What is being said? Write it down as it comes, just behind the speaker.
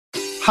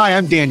Hi,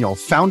 I'm Daniel,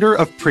 founder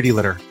of Pretty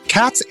Litter.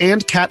 Cats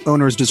and cat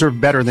owners deserve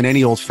better than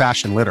any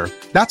old-fashioned litter.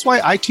 That's why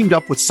I teamed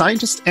up with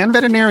scientists and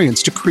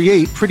veterinarians to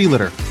create Pretty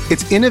Litter.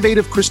 Its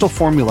innovative crystal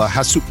formula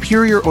has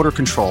superior odor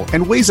control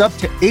and weighs up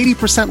to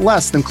 80%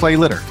 less than clay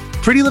litter.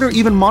 Pretty Litter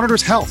even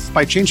monitors health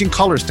by changing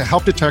colors to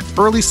help detect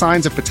early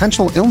signs of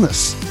potential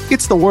illness.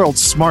 It's the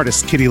world's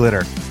smartest kitty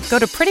litter. Go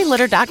to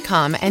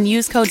prettylitter.com and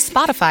use code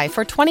SPOTIFY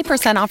for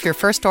 20% off your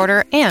first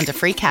order and a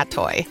free cat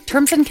toy.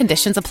 Terms and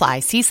conditions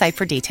apply. See site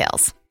for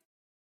details.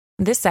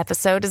 This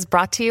episode is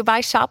brought to you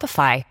by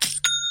Shopify.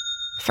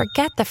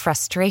 Forget the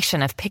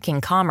frustration of picking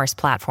commerce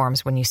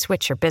platforms when you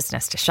switch your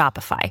business to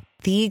Shopify,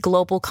 the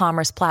global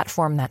commerce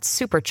platform that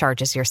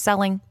supercharges your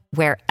selling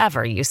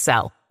wherever you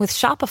sell. With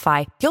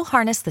Shopify, you'll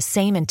harness the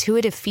same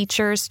intuitive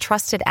features,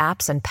 trusted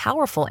apps, and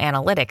powerful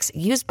analytics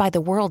used by the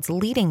world's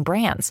leading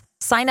brands.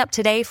 Sign up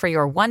today for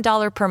your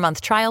 $1 per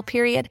month trial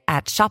period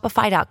at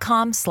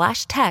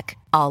shopify.com/tech,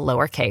 all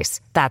lowercase.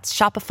 That's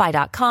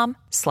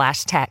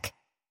shopify.com/tech.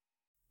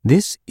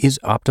 This is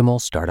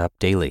Optimal Startup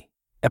Daily,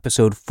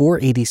 episode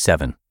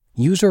 487,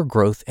 User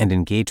Growth and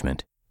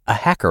Engagement, a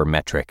Hacker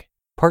Metric,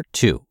 Part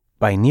 2,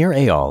 by Nir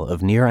Eyal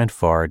of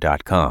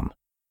nirandfar.com.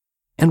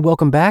 And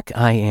welcome back.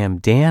 I am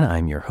Dan.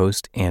 I'm your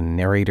host and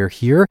narrator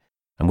here.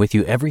 I'm with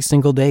you every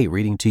single day,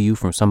 reading to you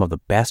from some of the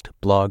best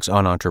blogs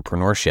on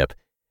entrepreneurship.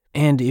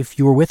 And if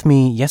you were with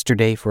me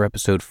yesterday for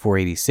episode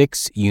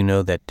 486, you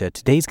know that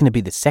today's going to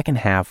be the second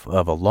half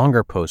of a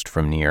longer post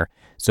from Nir.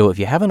 So if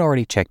you haven't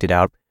already checked it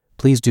out,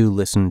 please do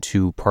listen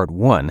to part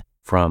 1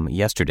 from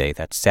yesterday,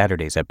 that's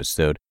Saturday's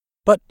episode.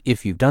 But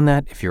if you've done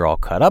that, if you're all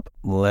caught up,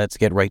 let's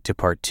get right to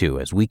part 2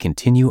 as we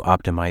continue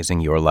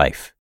optimizing your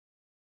life.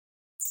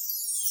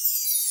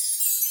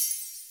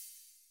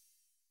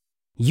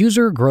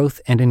 User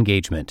Growth and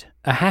Engagement,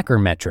 a Hacker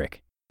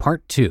Metric,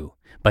 Part 2,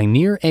 by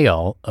Nir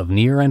Eyal of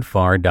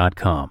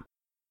nirandfar.com.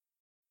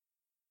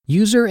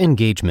 User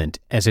Engagement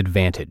as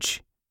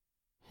Advantage.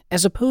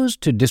 As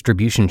opposed to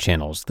distribution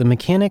channels, the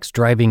mechanics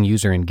driving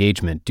user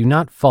engagement do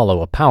not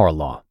follow a power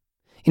law.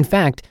 In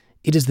fact,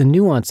 it is the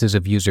nuances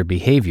of user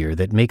behavior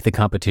that make the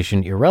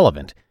competition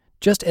irrelevant,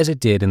 just as it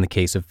did in the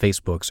case of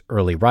Facebook's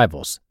early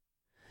rivals.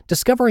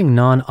 Discovering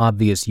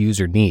non-obvious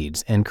user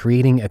needs and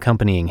creating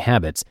accompanying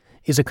habits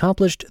is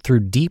accomplished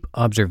through deep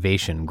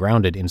observation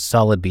grounded in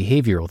solid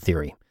behavioral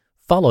theory,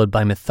 followed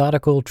by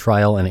methodical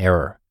trial and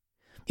error.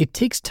 It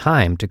takes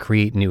time to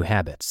create new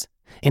habits,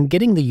 and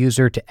getting the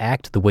user to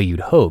act the way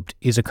you'd hoped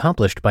is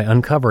accomplished by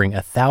uncovering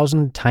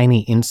 1,000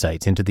 tiny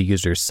insights into the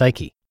user's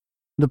psyche.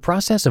 The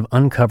process of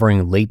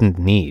uncovering latent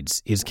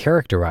needs is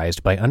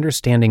characterized by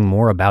understanding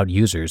more about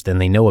users than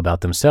they know about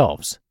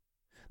themselves.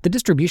 The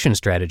distribution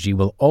strategy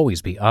will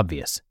always be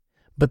obvious,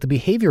 but the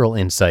behavioral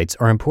insights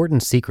are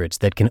important secrets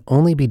that can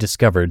only be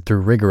discovered through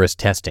rigorous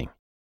testing.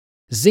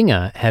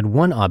 Zynga had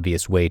one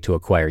obvious way to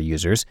acquire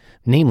users,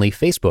 namely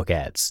Facebook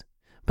ads.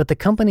 But the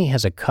company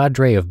has a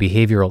cadre of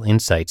behavioral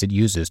insights it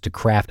uses to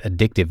craft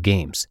addictive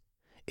games.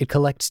 It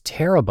collects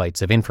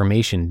terabytes of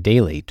information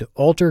daily to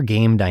alter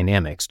game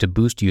dynamics to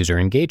boost user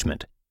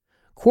engagement.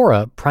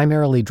 Quora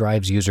primarily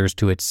drives users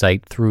to its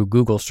site through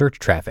Google search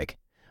traffic,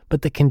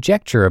 but the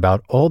conjecture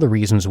about all the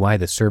reasons why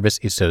the service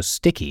is so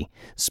sticky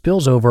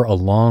spills over a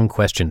long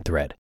question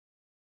thread.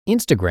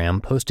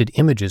 Instagram posted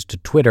images to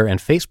Twitter and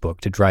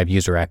Facebook to drive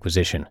user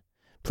acquisition,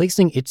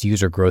 placing its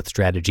user growth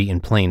strategy in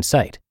plain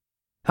sight.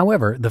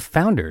 However, the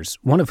founders,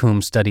 one of whom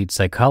studied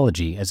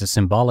psychology as a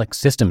symbolic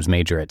systems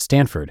major at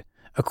Stanford,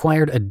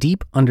 acquired a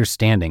deep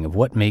understanding of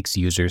what makes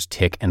users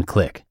tick and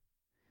click.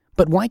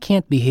 But why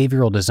can't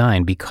behavioral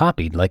design be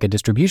copied like a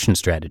distribution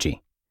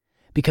strategy?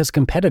 Because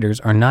competitors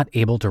are not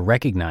able to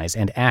recognize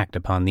and act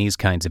upon these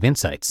kinds of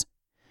insights.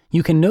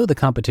 You can know the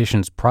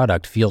competition's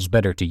product feels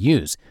better to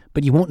use,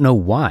 but you won't know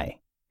why.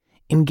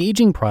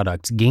 Engaging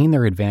products gain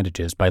their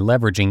advantages by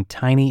leveraging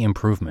tiny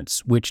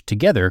improvements, which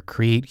together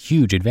create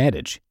huge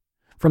advantage.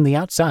 From the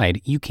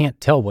outside, you can't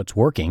tell what's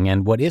working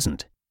and what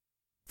isn't.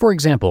 For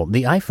example,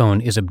 the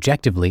iPhone is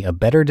objectively a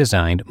better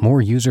designed,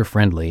 more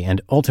user-friendly,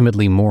 and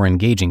ultimately more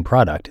engaging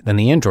product than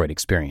the Android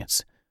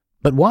experience.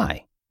 But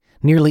why?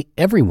 Nearly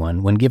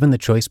everyone, when given the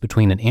choice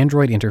between an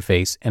Android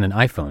interface and an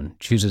iPhone,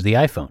 chooses the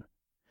iPhone.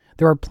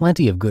 There are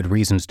plenty of good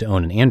reasons to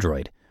own an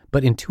Android,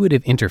 but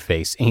intuitive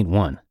interface ain't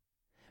one.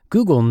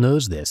 Google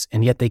knows this,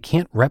 and yet they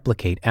can't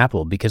replicate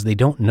Apple because they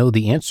don't know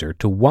the answer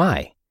to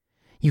why.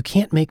 You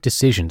can't make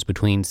decisions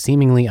between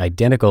seemingly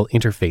identical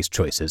interface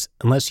choices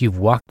unless you've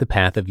walked the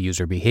path of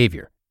user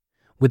behavior.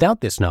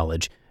 Without this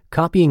knowledge,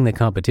 copying the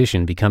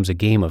competition becomes a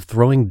game of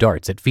throwing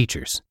darts at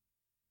features.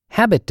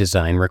 Habit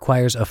design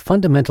requires a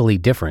fundamentally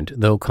different,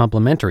 though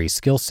complementary,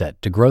 skill set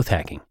to growth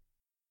hacking.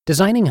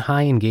 Designing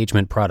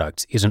high-engagement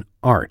products is an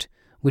art,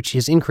 which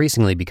is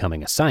increasingly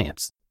becoming a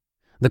science.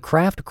 The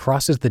craft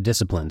crosses the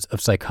disciplines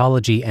of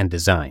psychology and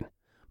design,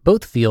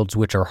 both fields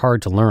which are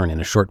hard to learn in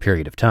a short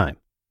period of time.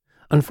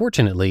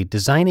 Unfortunately,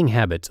 designing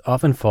habits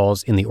often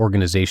falls in the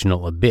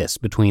organizational abyss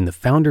between the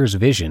founder's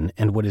vision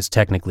and what is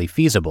technically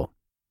feasible.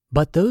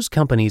 But those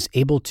companies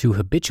able to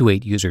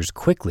habituate users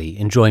quickly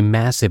enjoy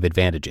massive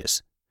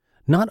advantages.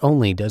 Not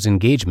only does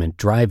engagement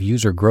drive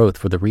user growth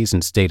for the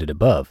reasons stated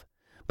above,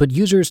 but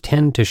users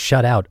tend to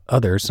shut out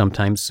other,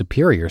 sometimes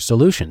superior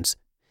solutions.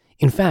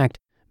 In fact,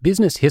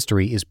 business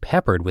history is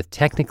peppered with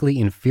technically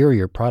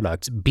inferior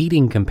products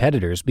beating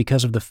competitors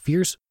because of the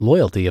fierce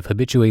loyalty of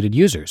habituated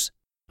users.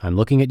 I'm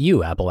looking at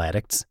you, Apple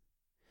addicts.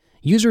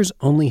 Users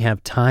only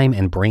have time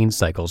and brain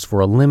cycles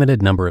for a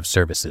limited number of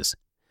services.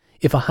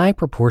 If a high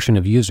proportion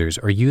of users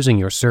are using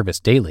your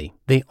service daily,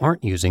 they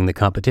aren't using the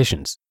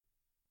competition's.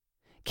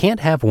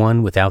 Can't have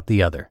one without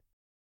the other.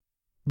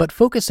 But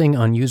focusing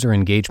on user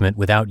engagement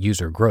without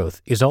user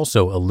growth is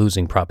also a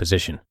losing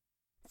proposition.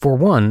 For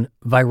one,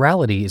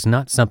 virality is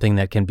not something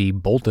that can be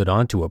bolted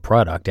onto a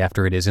product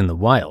after it is in the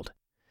wild.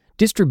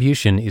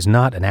 Distribution is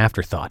not an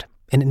afterthought,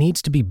 and it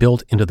needs to be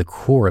built into the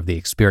core of the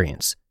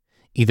experience.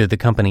 Either the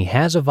company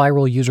has a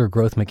viral user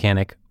growth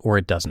mechanic or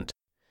it doesn't.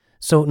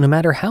 So no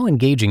matter how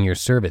engaging your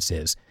service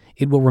is,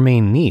 it will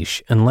remain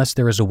niche unless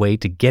there is a way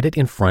to get it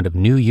in front of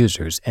new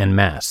users en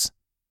masse.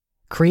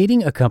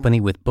 Creating a company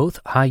with both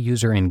high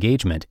user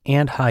engagement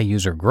and high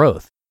user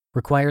growth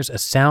requires a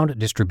sound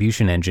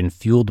distribution engine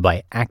fueled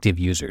by active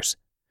users.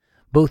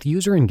 Both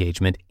user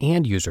engagement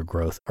and user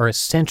growth are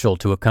essential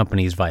to a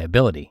company's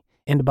viability,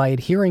 and by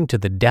adhering to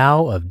the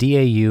Tao of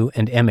DAU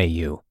and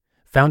MAU,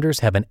 founders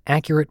have an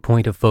accurate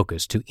point of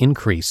focus to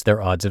increase their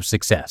odds of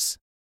success.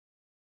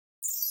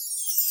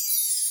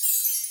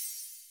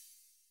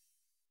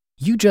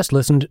 You just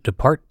listened to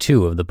part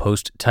 2 of the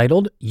post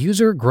titled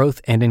User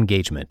Growth and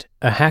Engagement,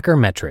 a Hacker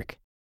Metric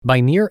by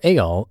Nir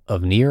Eyal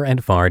of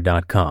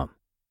nirandfar.com.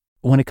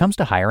 When it comes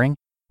to hiring,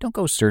 don't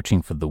go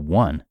searching for the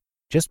one.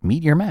 Just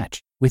meet your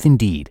match with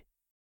Indeed.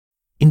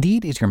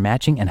 Indeed is your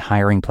matching and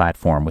hiring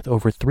platform with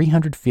over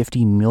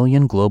 350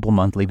 million global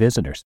monthly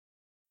visitors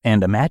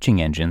and a matching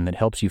engine that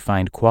helps you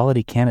find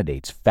quality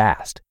candidates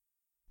fast.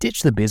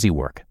 Ditch the busy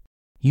work.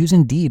 Use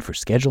Indeed for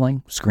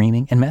scheduling,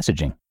 screening, and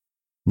messaging.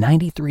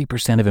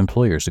 93% of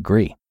employers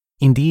agree.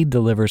 Indeed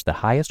delivers the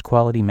highest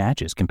quality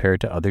matches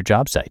compared to other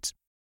job sites.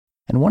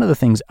 And one of the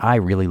things I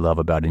really love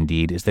about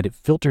Indeed is that it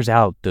filters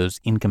out those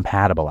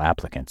incompatible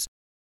applicants.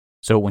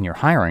 So when you're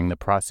hiring, the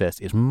process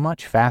is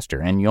much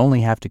faster and you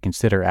only have to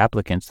consider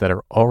applicants that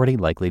are already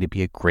likely to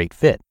be a great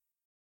fit.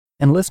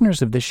 And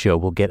listeners of this show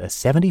will get a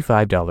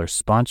 $75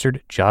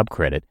 sponsored job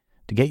credit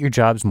to get your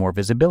jobs more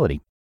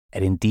visibility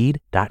at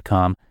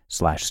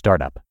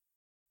Indeed.com/startup.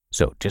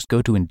 So just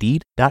go to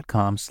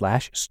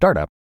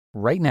Indeed.com/startup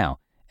right now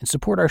and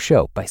support our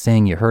show by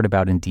saying you heard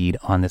about Indeed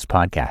on this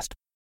podcast.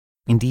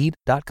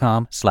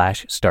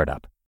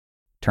 Indeed.com/startup.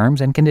 Terms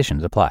and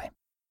conditions apply.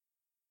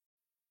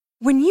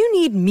 When you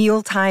need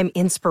mealtime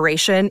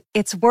inspiration,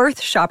 it's worth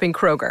shopping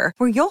Kroger,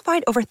 where you'll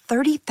find over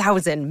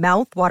 30,000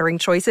 mouth-watering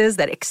choices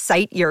that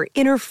excite your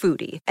inner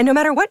foodie. And no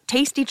matter what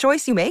tasty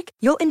choice you make,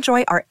 you'll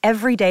enjoy our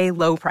everyday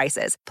low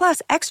prices,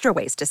 plus extra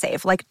ways to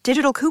save, like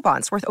digital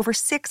coupons worth over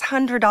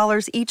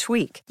 $600 each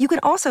week. You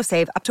can also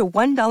save up to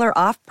 $1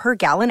 off per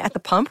gallon at the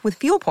pump with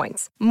fuel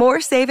points.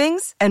 More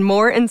savings and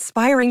more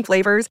inspiring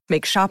flavors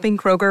make shopping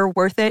Kroger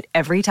worth it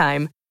every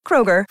time.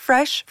 Kroger,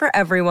 fresh for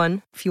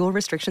everyone. Fuel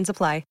restrictions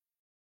apply.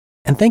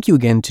 And thank you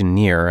again to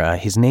Nir.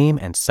 His name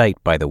and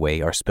site, by the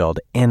way, are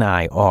spelled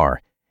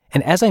N-I-R.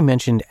 And as I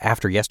mentioned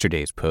after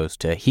yesterday's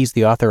post, he's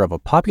the author of a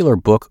popular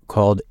book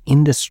called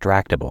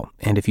Indistractable.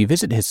 And if you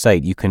visit his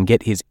site, you can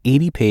get his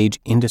 80-page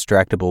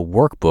Indistractable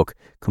workbook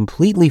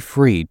completely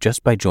free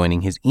just by joining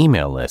his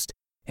email list.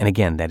 And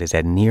again, that is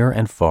at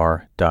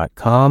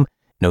nirandfar.com.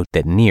 Note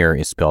that Nir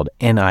is spelled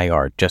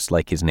N-I-R, just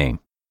like his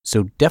name.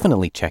 So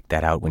definitely check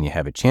that out when you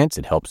have a chance.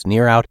 It helps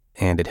Nir out,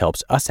 and it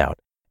helps us out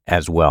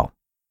as well.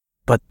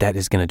 But that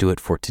is going to do it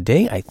for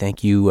today. I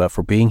thank you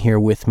for being here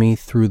with me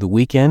through the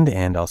weekend,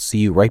 and I'll see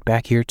you right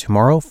back here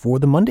tomorrow for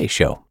the Monday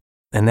show.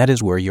 And that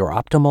is where your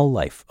optimal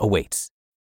life awaits.